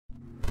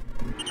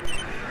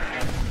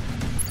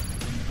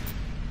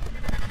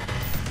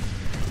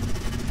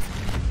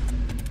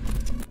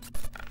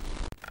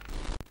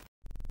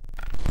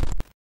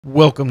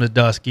Welcome to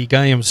DasGeek.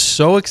 I am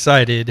so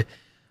excited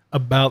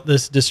about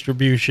this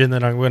distribution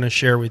that I'm going to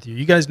share with you.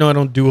 You guys know I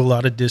don't do a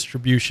lot of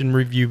distribution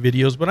review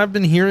videos, but I've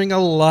been hearing a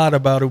lot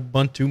about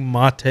Ubuntu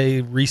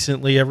Mate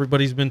recently.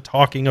 Everybody's been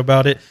talking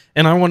about it,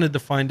 and I wanted to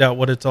find out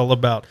what it's all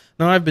about.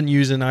 Now, I've been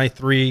using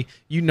i3.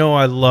 You know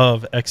I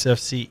love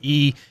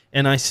Xfce,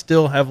 and I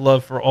still have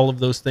love for all of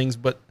those things,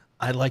 but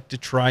I like to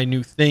try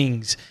new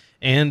things.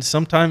 And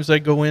sometimes I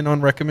go in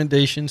on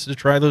recommendations to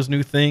try those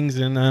new things,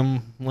 and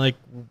I'm like,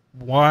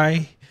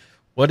 why?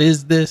 What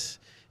is this?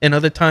 And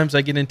other times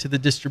I get into the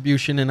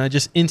distribution and I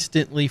just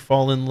instantly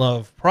fall in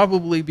love,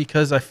 probably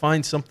because I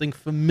find something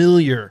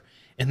familiar.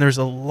 And there's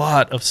a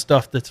lot of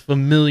stuff that's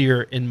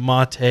familiar in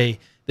Mate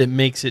that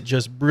makes it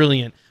just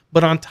brilliant.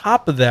 But on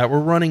top of that, we're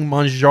running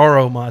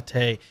Manjaro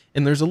Mate.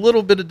 And there's a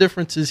little bit of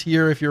differences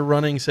here if you're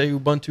running, say,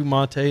 Ubuntu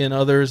Mate and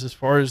others as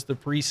far as the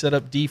pre-set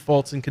up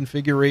defaults and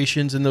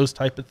configurations and those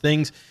type of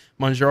things.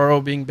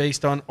 Manjaro, being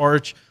based on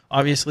Arch,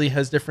 obviously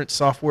has different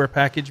software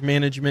package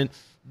management.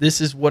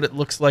 This is what it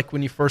looks like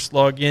when you first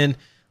log in.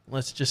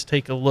 Let's just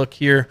take a look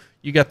here.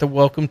 You got the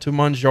welcome to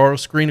Manjaro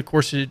screen. Of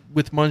course,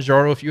 with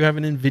Manjaro, if you have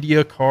an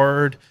NVIDIA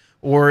card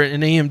or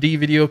an AMD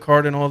video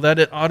card and all that,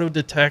 it auto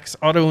detects,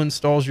 auto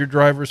installs your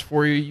drivers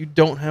for you. You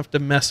don't have to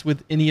mess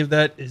with any of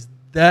that. Is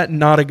that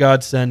not a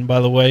godsend, by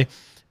the way?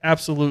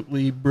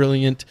 Absolutely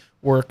brilliant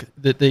work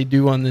that they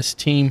do on this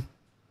team.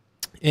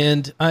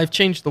 And I've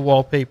changed the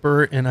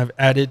wallpaper and I've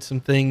added some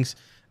things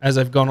as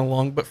I've gone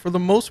along. But for the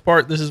most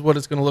part, this is what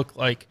it's going to look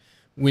like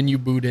when you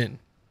boot in.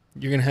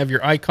 You're going to have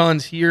your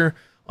icons here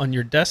on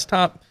your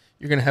desktop.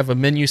 You're going to have a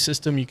menu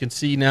system. You can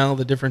see now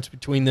the difference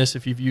between this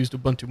if you've used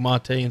Ubuntu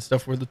Mate and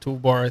stuff, where the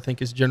toolbar I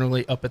think is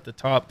generally up at the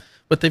top,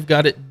 but they've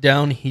got it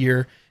down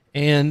here.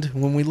 And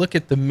when we look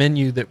at the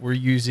menu that we're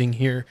using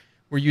here,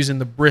 we're using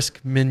the Brisk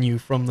menu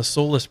from the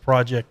Solus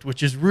project,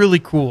 which is really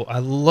cool. I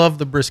love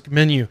the Brisk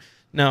menu.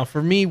 Now,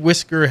 for me,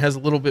 Whisker has a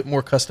little bit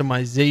more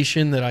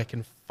customization that I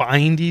can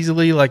find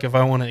easily, like if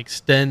I want to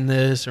extend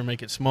this or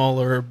make it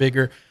smaller or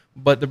bigger.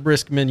 But the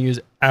Brisk menu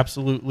is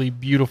absolutely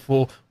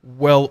beautiful,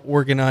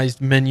 well-organized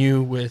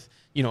menu with,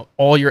 you know,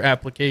 all your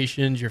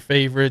applications, your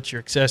favorites, your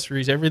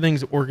accessories.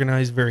 Everything's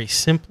organized very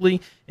simply,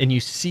 and you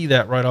see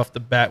that right off the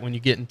bat when you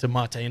get into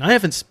Mate. And I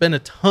haven't spent a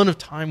ton of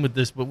time with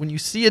this, but when you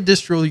see a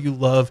distro you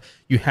love,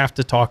 you have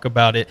to talk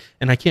about it.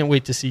 And I can't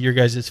wait to see your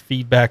guys'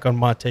 feedback on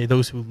Mate.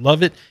 Those who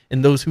love it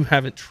and those who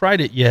haven't tried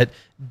it yet,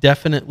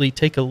 definitely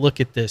take a look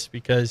at this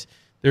because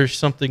there's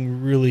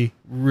something really,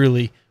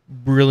 really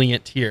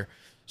brilliant here.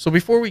 So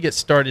before we get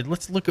started,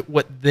 let's look at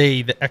what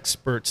they, the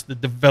experts, the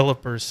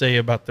developers, say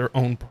about their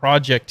own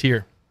project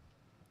here.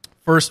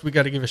 First, we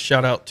got to give a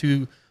shout out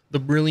to the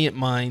brilliant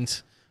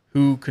minds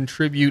who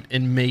contribute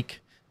and make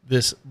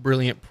this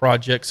brilliant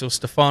project. So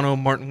Stefano,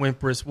 Martin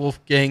Wimpress,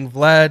 Wolfgang,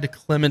 Vlad,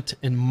 Clement,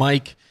 and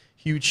Mike.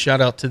 Huge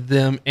shout out to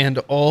them and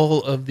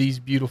all of these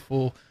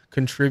beautiful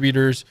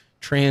contributors,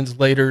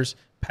 translators,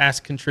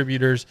 past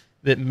contributors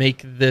that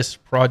make this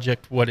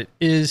project what it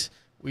is.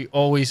 We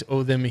always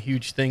owe them a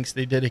huge thanks.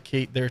 They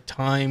dedicate their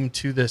time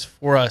to this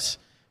for us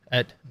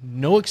at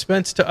no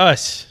expense to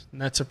us.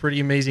 And that's a pretty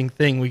amazing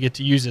thing. We get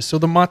to use this. So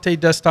the Mate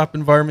desktop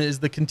environment is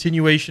the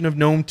continuation of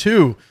GNOME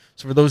 2.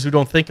 So for those who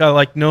don't think I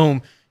like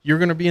GNOME, you're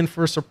going to be in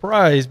for a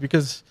surprise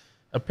because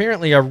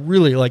apparently I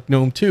really like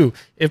GNOME 2.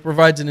 It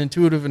provides an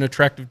intuitive and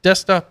attractive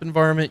desktop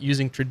environment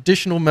using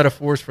traditional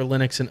metaphors for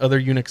Linux and other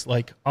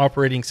Unix-like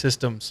operating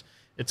systems.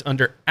 It's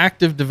under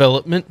active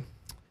development,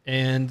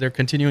 and they're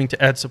continuing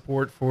to add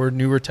support for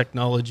newer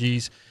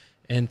technologies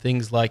and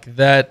things like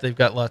that. They've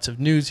got lots of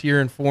news here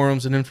and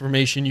forums and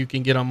information you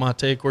can get on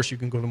Mate. Of course, you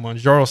can go to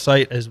Manjaro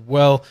site as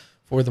well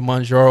for the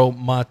Manjaro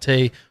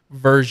Mate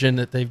version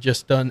that they've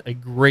just done a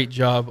great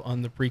job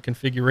on the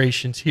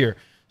pre-configurations here.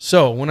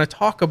 So when I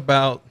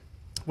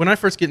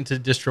first get into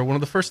the distro, one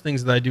of the first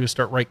things that I do is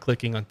start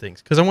right-clicking on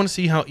things because I want to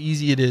see how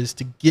easy it is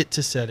to get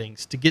to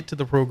settings, to get to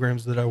the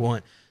programs that I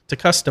want, to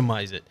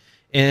customize it.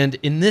 And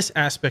in this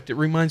aspect, it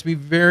reminds me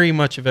very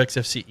much of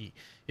Xfce.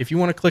 If you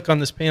want to click on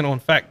this panel, in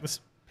fact,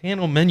 this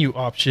panel menu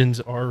options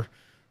are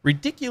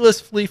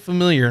ridiculously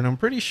familiar, and I'm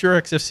pretty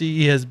sure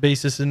Xfce has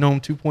basis in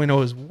GNOME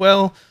 2.0 as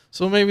well,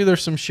 so maybe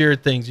there's some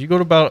shared things. You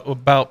go to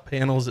about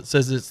panels, it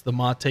says it's the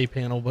Mate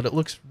panel, but it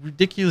looks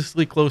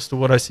ridiculously close to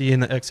what I see in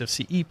the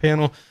Xfce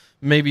panel.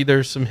 Maybe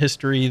there's some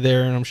history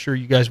there, and I'm sure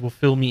you guys will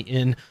fill me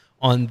in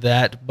on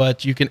that,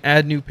 but you can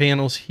add new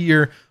panels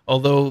here,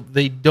 although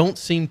they don't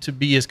seem to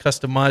be as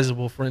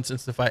customizable. For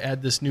instance, if I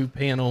add this new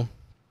panel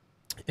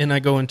and I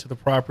go into the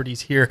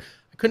properties here,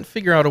 I couldn't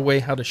figure out a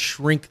way how to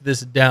shrink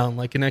this down.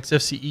 Like in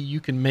Xfce,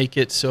 you can make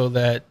it so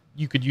that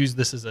you could use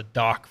this as a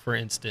dock, for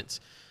instance.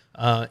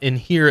 In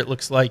here, it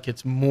looks like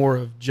it's more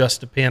of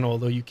just a panel,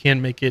 although you can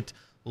make it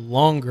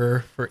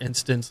longer, for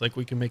instance, like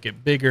we can make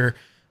it bigger.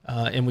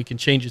 And we can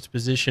change its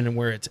position and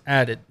where it's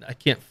added. I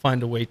can't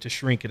find a way to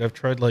shrink it. I've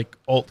tried like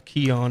Alt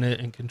key on it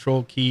and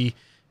Control key,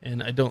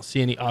 and I don't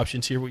see any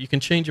options here. But you can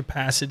change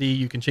opacity,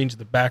 you can change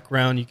the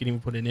background, you can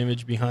even put an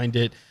image behind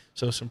it.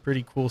 So some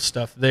pretty cool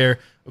stuff there.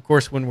 Of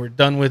course, when we're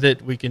done with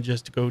it, we can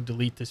just go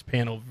delete this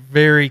panel.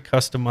 Very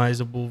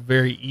customizable,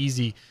 very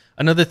easy.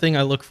 Another thing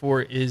I look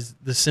for is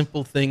the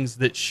simple things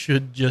that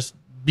should just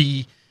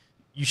be,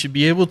 you should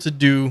be able to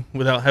do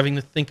without having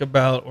to think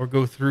about or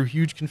go through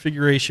huge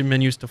configuration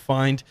menus to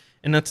find,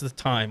 and that's the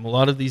time. A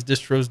lot of these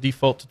distros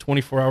default to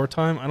 24-hour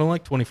time. I don't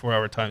like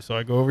 24-hour time, so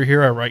I go over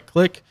here, I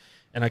right-click,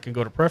 and I can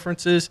go to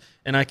Preferences,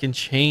 and I can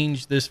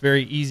change this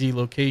very easy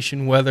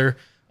location, weather,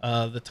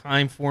 the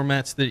time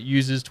formats that it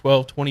uses,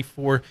 12,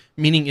 24,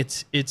 meaning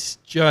it's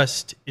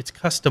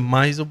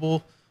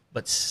customizable,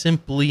 but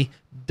simply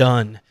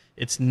done.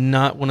 It's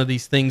not one of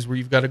these things where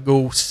you've got to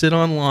go sit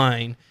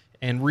online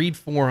and read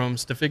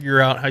forums to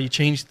figure out how you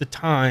change the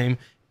time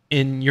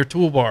in your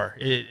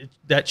toolbar.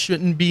 That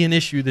shouldn't be an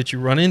issue that you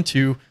run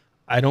into,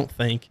 I don't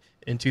think,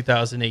 in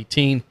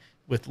 2018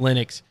 with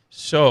Linux.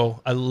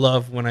 So I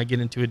love when I get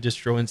into a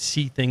distro and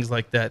see things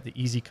like that, the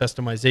easy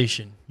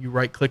customization. You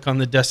right-click on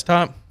the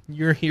desktop,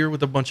 you're here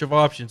with a bunch of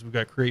options. We've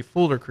got create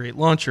folder, create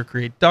launcher,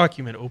 create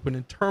document, open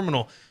in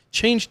terminal,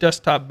 change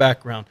desktop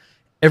background.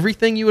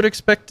 Everything you would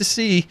expect to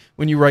see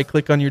when you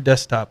right-click on your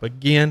desktop.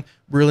 Again,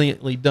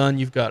 brilliantly done.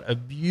 You've got a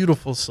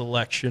beautiful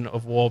selection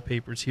of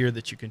wallpapers here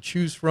that you can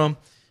choose from.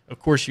 Of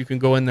course, you can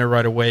go in there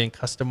right away and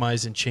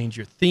customize and change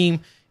your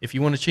theme. If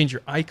you want to change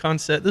your icon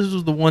set, this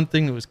was the one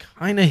thing that was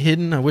kind of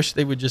hidden. I wish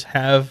they would just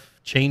have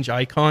change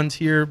icons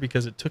here,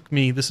 because it took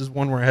me, this is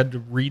one where I had to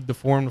read the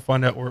forum to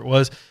find out where it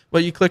was.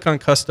 But you click on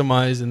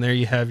customize, and there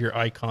you have your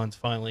icons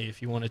finally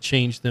if you want to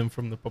change them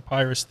from the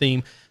Papyrus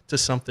theme to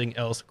something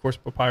else. Of course,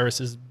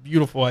 Papyrus is a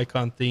beautiful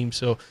icon theme,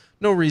 so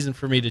no reason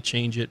for me to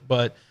change it.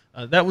 But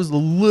that was a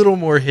little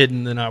more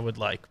hidden than I would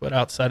like. But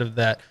outside of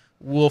that,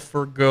 we'll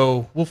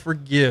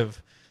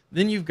forgive.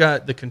 Then you've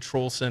got the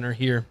control center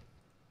here.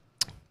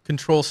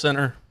 Control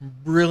center,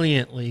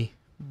 brilliantly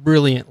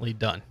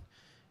done.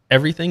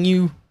 Everything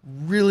you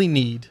really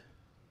need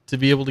to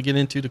be able to get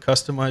into to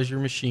customize your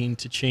machine,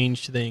 to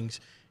change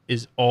things,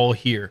 is all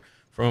here.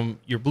 From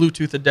your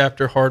Bluetooth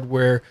adapter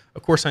hardware,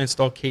 of course I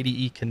installed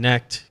KDE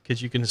Connect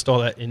because you can install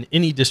that in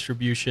any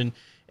distribution,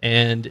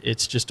 and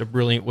it's just a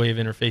brilliant way of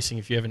interfacing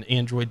if you have an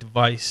Android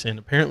device, and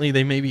apparently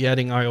they may be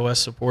adding iOS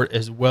support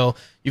as well.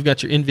 You've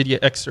got your NVIDIA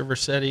X server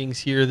settings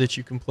here that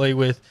you can play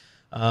with.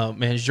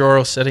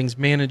 Manjaro Settings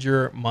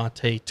Manager,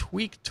 Mate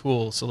Tweak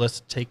Tool. So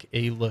let's take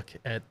a look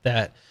at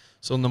that.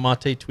 So in the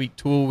Mate Tweak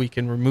Tool, we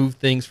can remove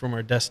things from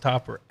our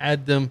desktop or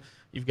add them.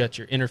 You've got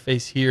your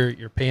interface here,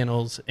 your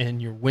panels,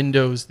 and your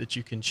windows that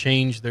you can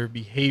change their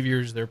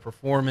behaviors, their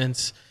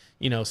performance,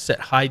 you know, set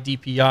high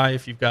DPI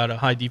if you've got a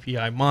high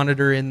DPI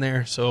monitor in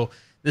there. So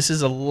this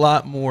is a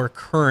lot more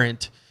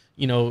current,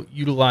 you know,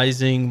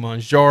 utilizing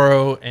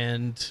Manjaro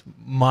and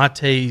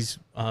Mate's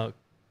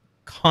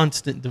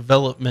constant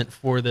development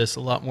for this,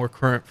 a lot more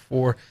current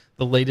for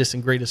the latest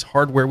and greatest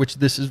hardware, which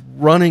this is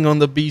running on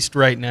the beast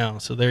right now.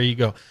 So there you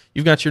go.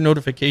 You've got your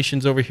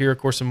notifications over here. Of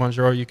course, in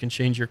Manjaro, you can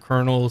change your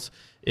kernels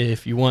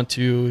if you want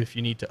to. If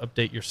you need to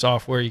update your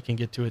software, you can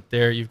get to it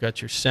there. You've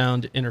got your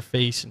sound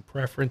interface and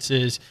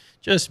preferences.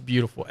 Just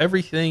beautiful.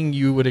 Everything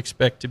you would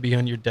expect to be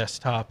on your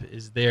desktop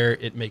is there.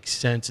 It makes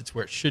sense. It's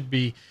where it should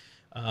be.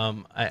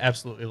 I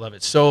absolutely love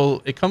it.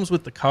 So it comes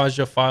with the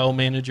Kaja file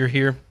manager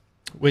here,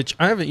 which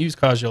I haven't used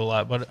Kaja a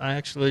lot, but I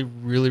actually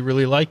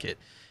really like it.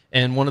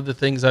 And one of the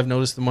things I've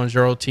noticed the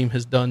Manjaro team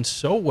has done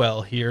so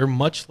well here,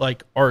 much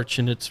like Arch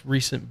in its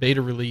recent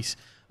beta release,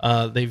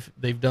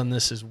 they've done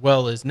this as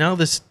well, is now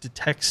this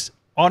detects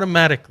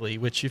automatically,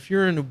 which if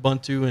you're an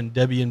Ubuntu and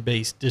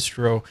Debian-based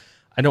distro,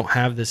 I don't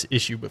have this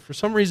issue. But for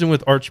some reason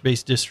with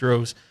Arch-based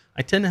distros,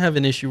 I tend to have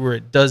an issue where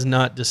it does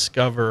not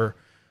discover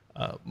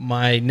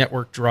my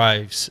network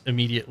drives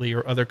immediately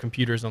or other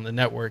computers on the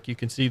network. You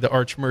can see the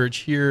Arch Merge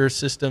here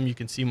system. You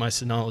can see my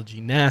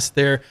Synology NAS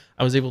there.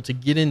 I was able to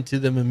get into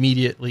them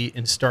immediately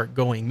and start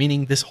going,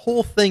 meaning this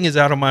whole thing is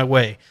out of my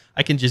way.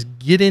 I can just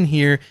get in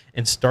here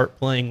and start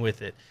playing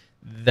with it.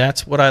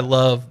 That's what I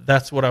love.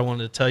 That's what I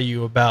wanted to tell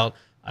you about.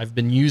 I've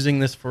been using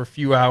this for a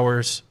few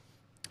hours.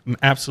 I'm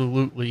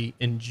absolutely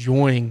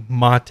enjoying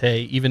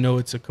Mate, even though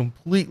it's a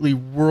completely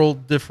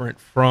world different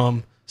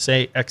from,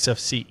 say,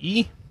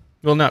 Xfce.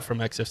 Well, not from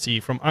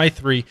Xfce, from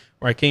i3,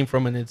 where I came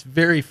from, and it's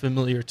very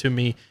familiar to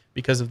me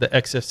because of the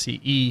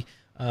Xfce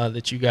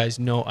that you guys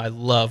know I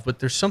love. But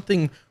there's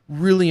something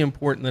really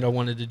important that I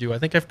wanted to do. I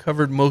think I've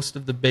covered most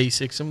of the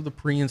basics, some of the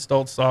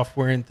pre-installed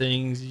software and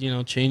things, you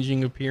know,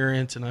 changing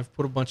appearance, and I've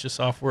put a bunch of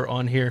software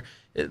on here.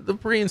 The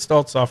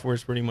pre-installed software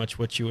is pretty much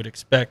what you would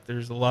expect.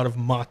 There's a lot of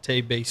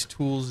Mate-based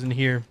tools in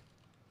here.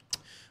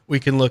 We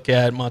can look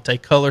at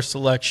Mate color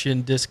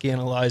selection, disk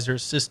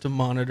analyzers, system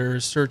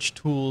monitors, search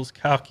tools,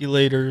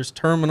 calculators,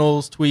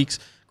 terminals, tweaks.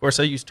 Of course,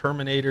 I use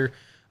Terminator.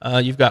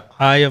 You've got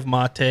Eye of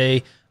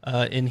Mate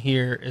in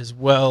here as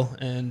well,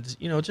 and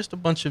you know, just a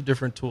bunch of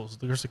different tools.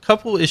 There's a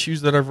couple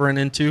issues that I've run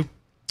into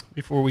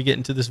before we get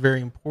into this very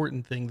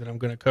important thing that I'm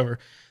going to cover.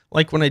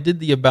 Like when I did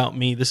the About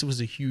Me, this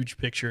was a huge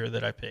picture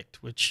that I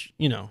picked, which,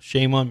 you know,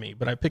 shame on me,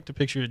 but I picked a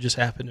picture that just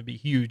happened to be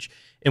huge.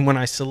 And when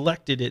I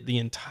selected it, the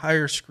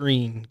entire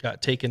screen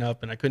got taken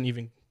up and I couldn't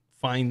even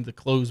find the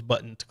close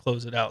button to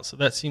close it out. So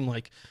that seemed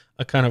like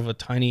a kind of a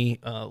tiny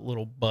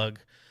little bug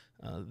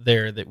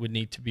there that would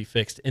need to be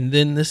fixed. And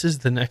then this is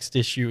the next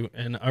issue,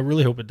 and I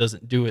really hope it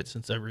doesn't do it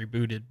since I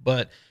rebooted,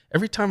 but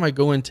every time I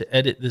go in to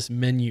edit this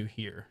menu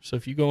here, so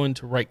if you go in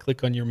to right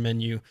click on your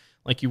menu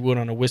like you would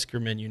on a Whisker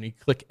menu and you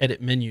click edit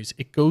menus,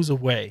 it goes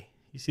away.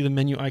 You see the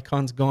menu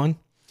icon's gone?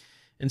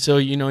 And so,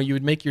 you know, you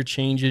would make your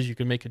changes, you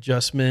can make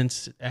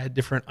adjustments, add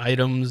different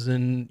items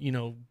and, you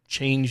know,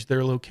 change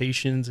their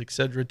locations,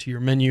 etc. to your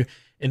menu,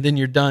 and then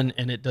you're done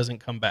and it doesn't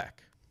come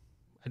back.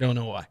 I don't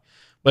know why.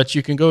 But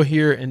you can go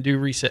here and do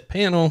reset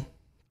panel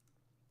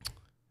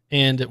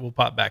and it will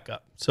pop back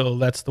up. So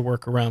that's the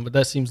workaround, but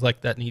that seems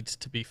like that needs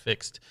to be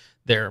fixed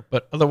there.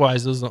 But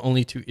otherwise, those are the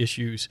only two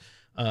issues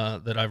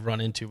that I've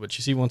run into. But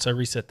you see, once I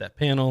reset that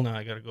panel, now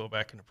I got to go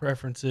back into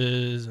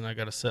preferences and I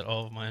got to set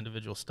all of my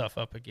individual stuff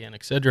up again,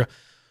 etc.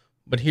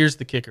 But here's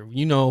the kicker.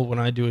 You know, when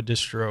I do a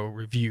distro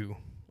review,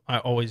 I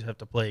always have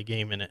to play a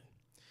game in it.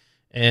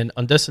 And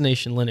on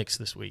Destination Linux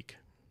this week,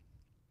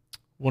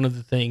 one of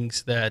the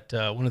things that,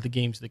 one of the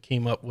games that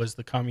came up was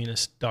the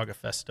Communist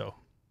Dogafesto.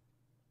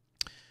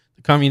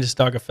 The Communist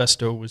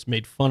Dogafesto was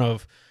made fun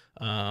of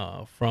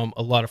from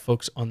a lot of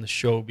folks on the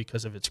show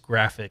because of its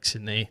graphics,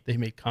 and they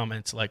made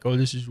comments like, oh,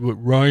 this is what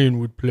Ryan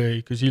would play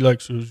because he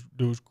likes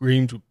those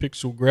games with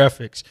pixel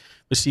graphics.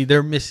 But see,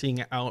 they're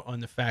missing out on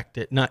the fact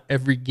that not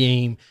every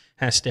game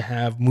has to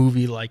have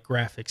movie-like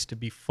graphics to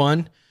be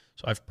fun.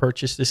 So I've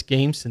purchased this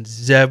game since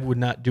Zeb would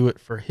not do it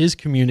for his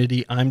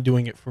community. I'm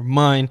doing it for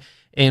mine,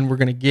 and we're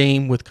going to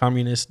game with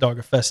Communist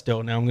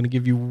Dogafesto. Now I'm going to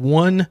give you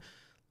one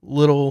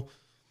little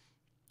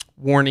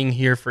warning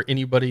here for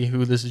anybody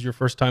who this is your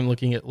first time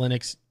looking at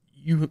Linux.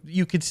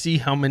 You could see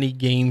how many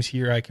games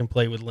here I can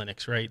play with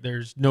Linux, right?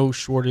 There's no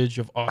shortage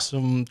of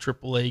awesome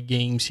AAA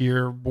games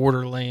here.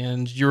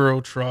 Borderlands,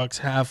 Euro Trucks,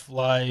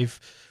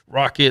 Half-Life,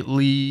 Rocket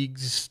League,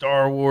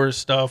 Star Wars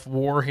stuff,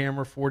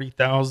 Warhammer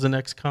 40,000,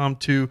 XCOM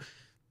 2.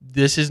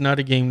 This is not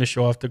a game to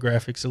show off the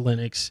graphics of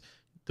Linux.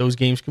 Those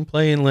games can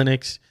play in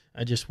Linux.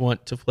 I just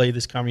want to play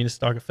this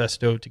Communist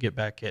Dogafesto to get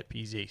back at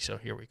PZ. So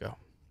here we go.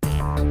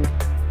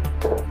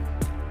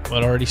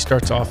 Well, it already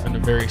starts off in a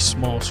very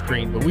small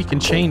screen, but we can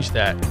change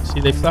that.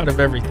 See, they've thought of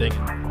everything.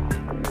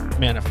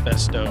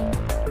 Manifesto.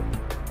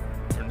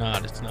 Or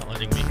not, it's not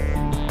letting me.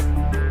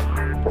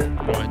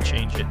 Go ahead and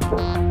change it.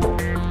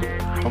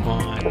 Come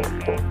on.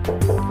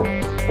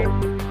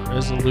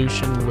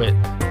 Resolution width.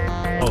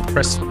 Oh,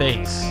 press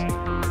space. Do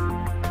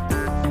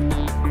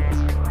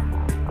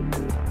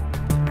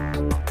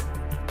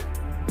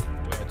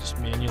I just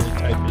manually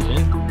type it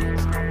in?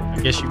 I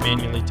guess you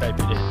manually type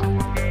it in.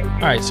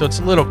 All right, so it's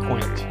a little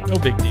quaint. No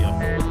big deal.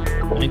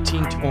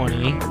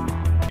 1920.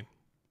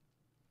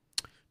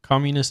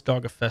 Communist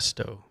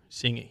Dogafesto.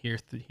 Seeing it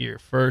here.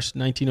 First,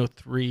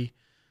 1903.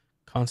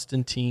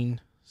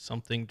 Constantine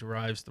something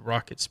derives the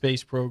rocket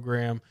space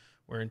program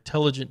where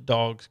intelligent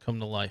dogs come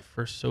to life.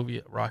 First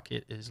Soviet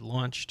rocket is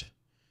launched.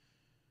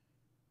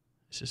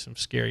 This is some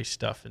scary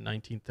stuff in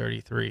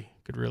 1933.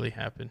 Could really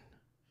happen.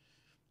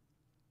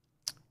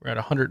 We're at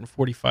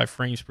 145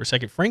 frames per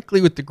second.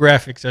 Frankly, with the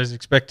graphics, I was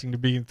expecting to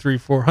be in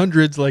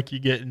 300-400s like you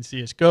get in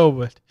CSGO,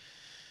 but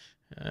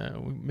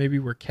maybe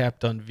we're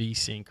capped on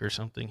VSync or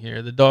something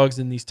here. The dogs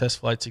in these test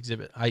flights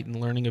exhibit heightened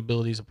learning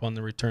abilities upon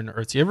the return to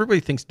Earth. See,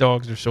 everybody thinks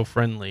dogs are so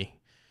friendly.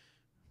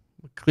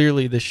 But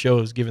clearly, this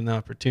shows, given the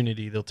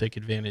opportunity, they'll take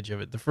advantage of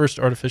it. The first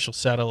artificial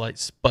satellite,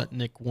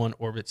 Sputnik 1,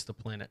 orbits the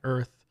planet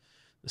Earth.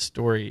 The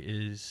story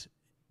is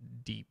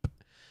deep.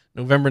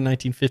 November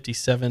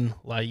 1957,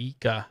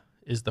 Laika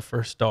is the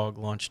first dog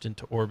launched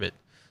into orbit.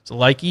 So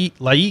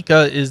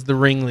Laika is the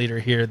ringleader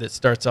here that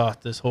starts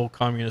off this whole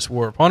communist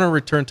war. Upon her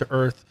return to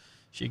Earth,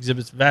 she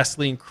exhibits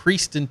vastly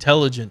increased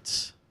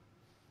intelligence.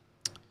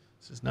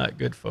 This is not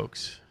good,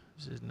 folks.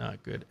 This is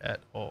not good at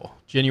all.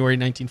 January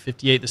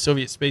 1958, the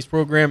Soviet space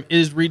program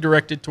is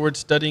redirected towards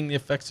studying the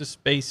effects of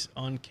space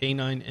on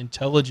canine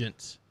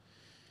intelligence.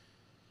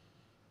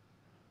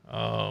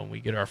 We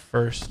get our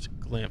first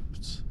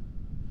glimpse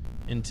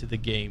into the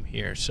game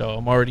here. So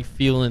I'm already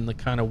feeling the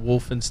kind of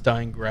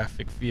Wolfenstein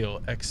graphic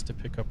feel. X to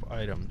pick up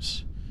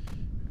items.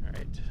 All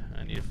right,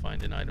 I need to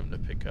find an item to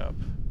pick up.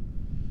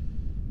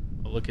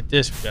 Oh, look at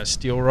this. We got a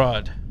steel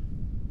rod.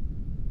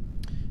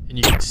 And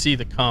you can see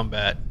the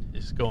combat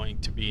is going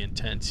to be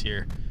intense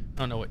here. I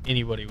don't know what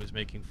anybody was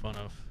making fun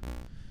of.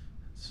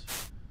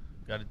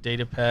 Got a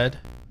data pad.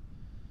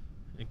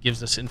 It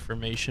gives us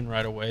information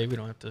right away. We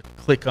don't have to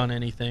click on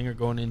anything or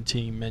go into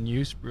any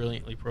menus.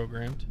 Brilliantly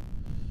programmed.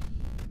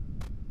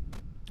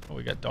 Oh,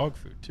 we got dog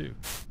food too.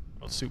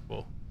 Oh, soup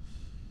bowl.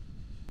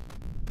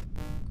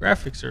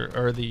 Graphics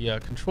or the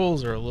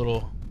controls are a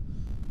little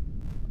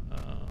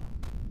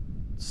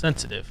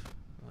sensitive.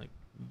 Like,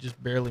 you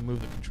just barely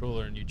move the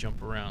controller and you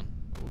jump around.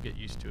 We'll get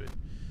used to it.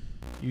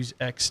 Use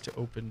X to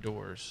open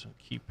doors.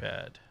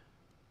 Keypad.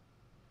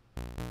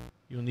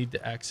 You'll need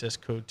the access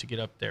code to get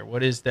up there.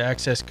 What is the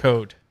access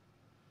code?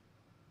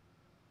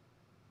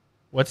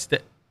 What's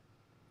the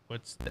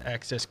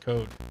access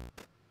code?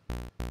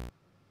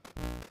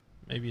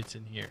 Maybe it's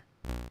in here.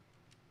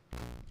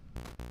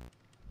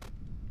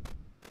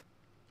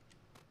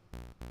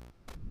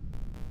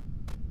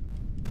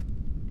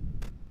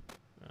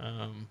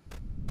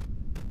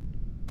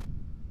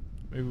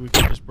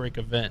 break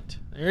event.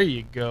 There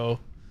you go.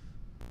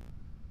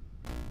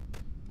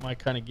 My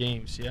kind of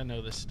game. See, I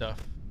know this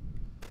stuff.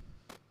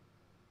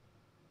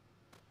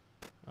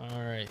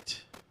 All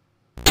right.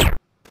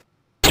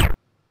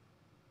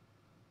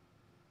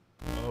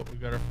 Oh, we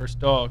got our first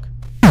dog.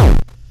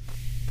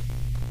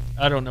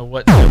 I don't know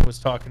what Zeb was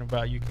talking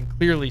about. You can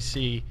clearly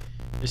see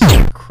this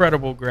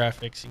incredible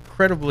graphics,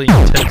 incredibly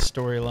intense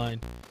storyline.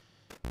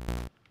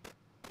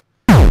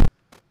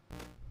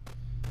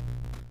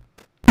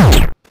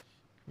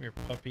 Come here,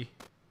 puppy.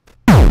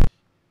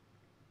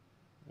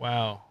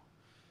 Wow.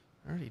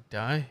 I already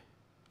die?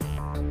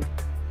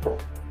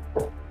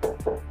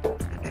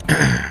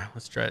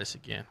 Let's try this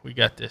again. We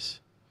got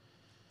this.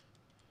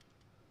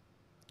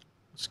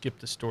 We'll skip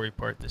the story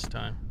part this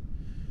time.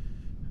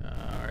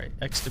 Alright,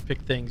 X to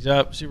pick things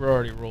up. See, we're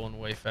already rolling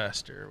way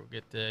faster. We'll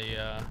get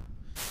the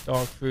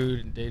dog food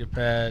and data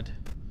pad.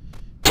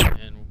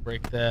 And we'll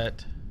break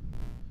that.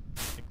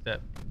 Pick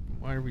that.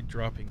 Why are we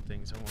dropping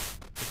things? I won't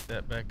pick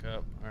that back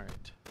up.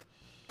 Alright.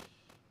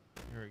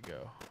 Here we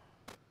go.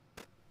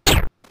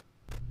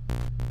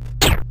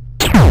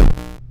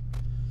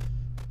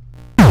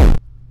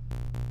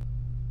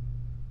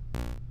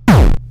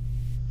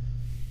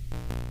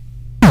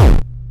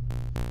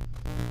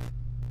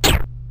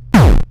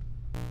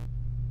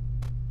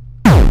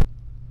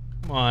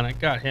 Come on, I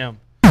got him.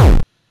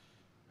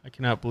 I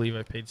cannot believe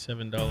I paid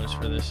 $7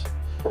 for this.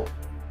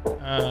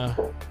 Alright,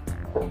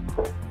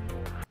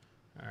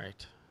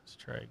 let's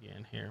try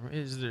again here.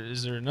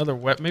 Is there another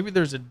weapon? Maybe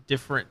there's a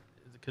different,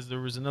 because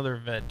there was another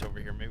event over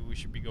here. Maybe we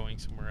should be going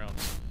somewhere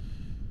else.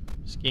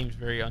 This game's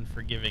very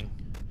unforgiving.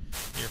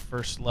 Your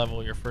first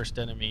level, your first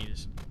enemy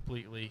just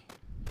completely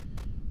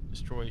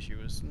destroys you.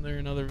 Isn't there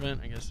another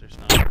event? I guess there's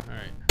not.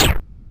 Alright.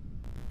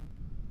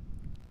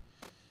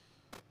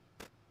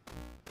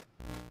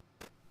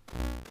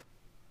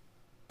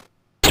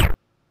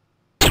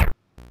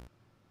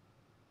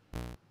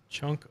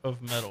 Chunk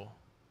of metal.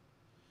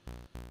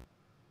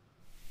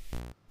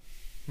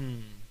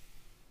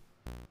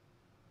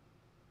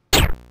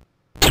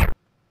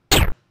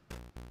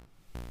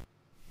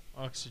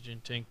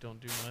 Oxygen tank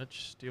don't do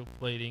much. Steel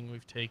plating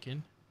we've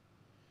taken.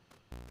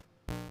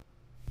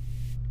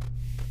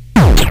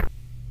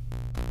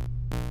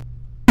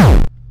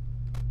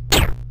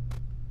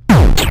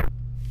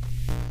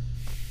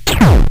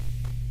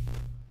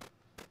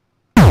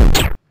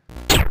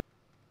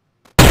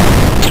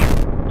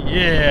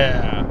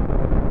 Yeah.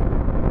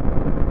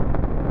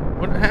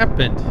 What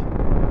happened?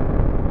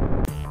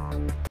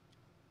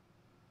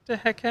 What the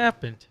heck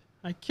happened?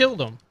 I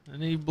killed him,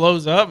 and then he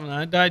blows up, and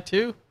I die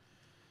too?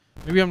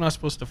 Maybe I'm not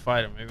supposed to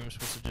fight him. Maybe I'm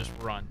supposed to just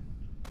run.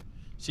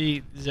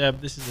 See, Zeb,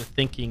 this is a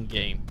thinking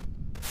game.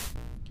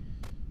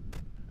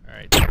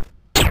 Alright.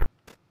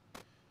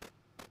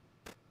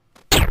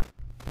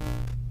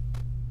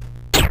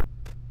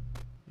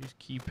 Use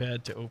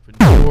keypad to open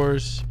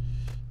doors.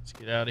 Let's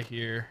get out of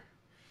here.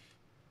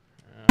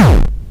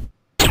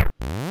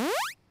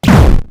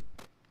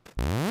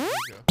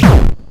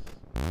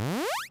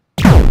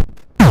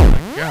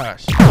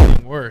 Gosh, it's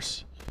getting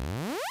worse.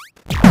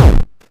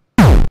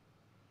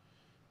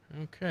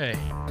 Okay.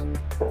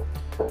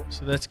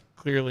 So that's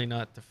clearly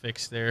not the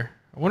fix there.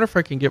 I wonder if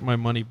I can get my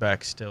money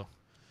back still.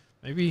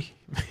 Maybe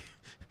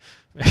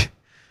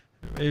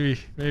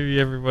maybe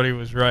everybody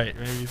was right.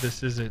 Maybe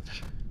this isn't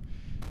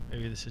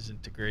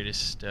the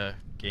greatest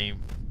game.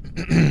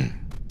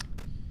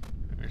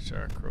 There's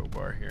our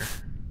crowbar here.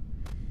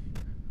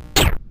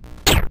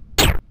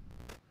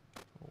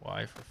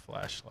 Y for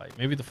flashlight.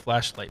 Maybe the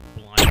flashlight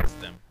blinds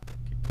them.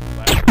 Keep the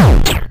flashlight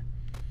on here.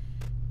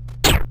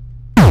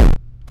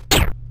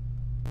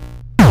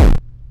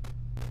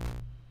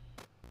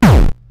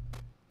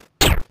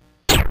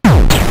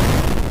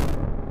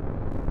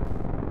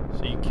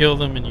 So you kill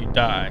them and you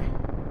die.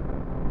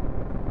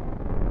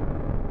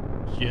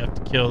 So you have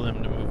to kill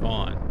them to move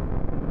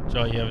on. So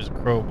all you have is a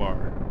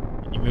crowbar.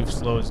 And you move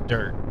slow as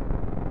dirt.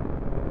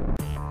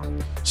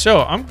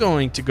 So I'm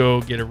going to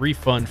go get a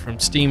refund from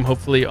Steam,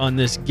 hopefully, on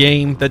this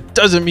game. That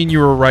doesn't mean you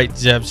were right,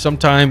 Zeb.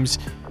 Sometimes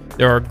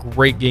there are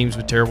great games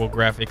with terrible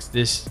graphics.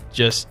 This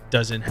just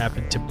doesn't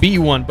happen to be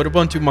one. But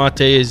Ubuntu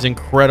Mate is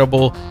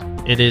incredible.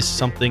 It is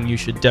something you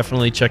should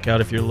definitely check out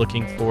if you're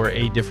looking for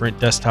a different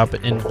desktop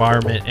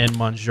environment, and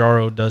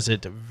Manjaro does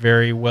it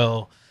very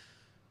well.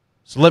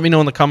 So let me know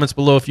in the comments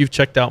below if you've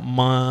checked out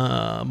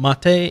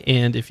Mate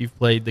and if you've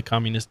played the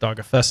Communist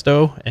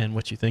Dogafesto and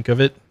what you think of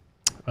it.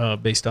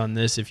 Based on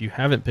this, if you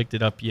haven't picked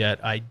it up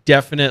yet, I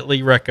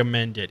definitely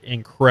recommend it.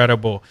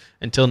 Incredible.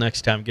 Until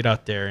next time, get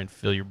out there and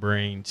fill your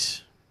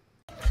brains.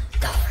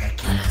 Don't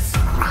forget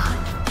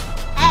us.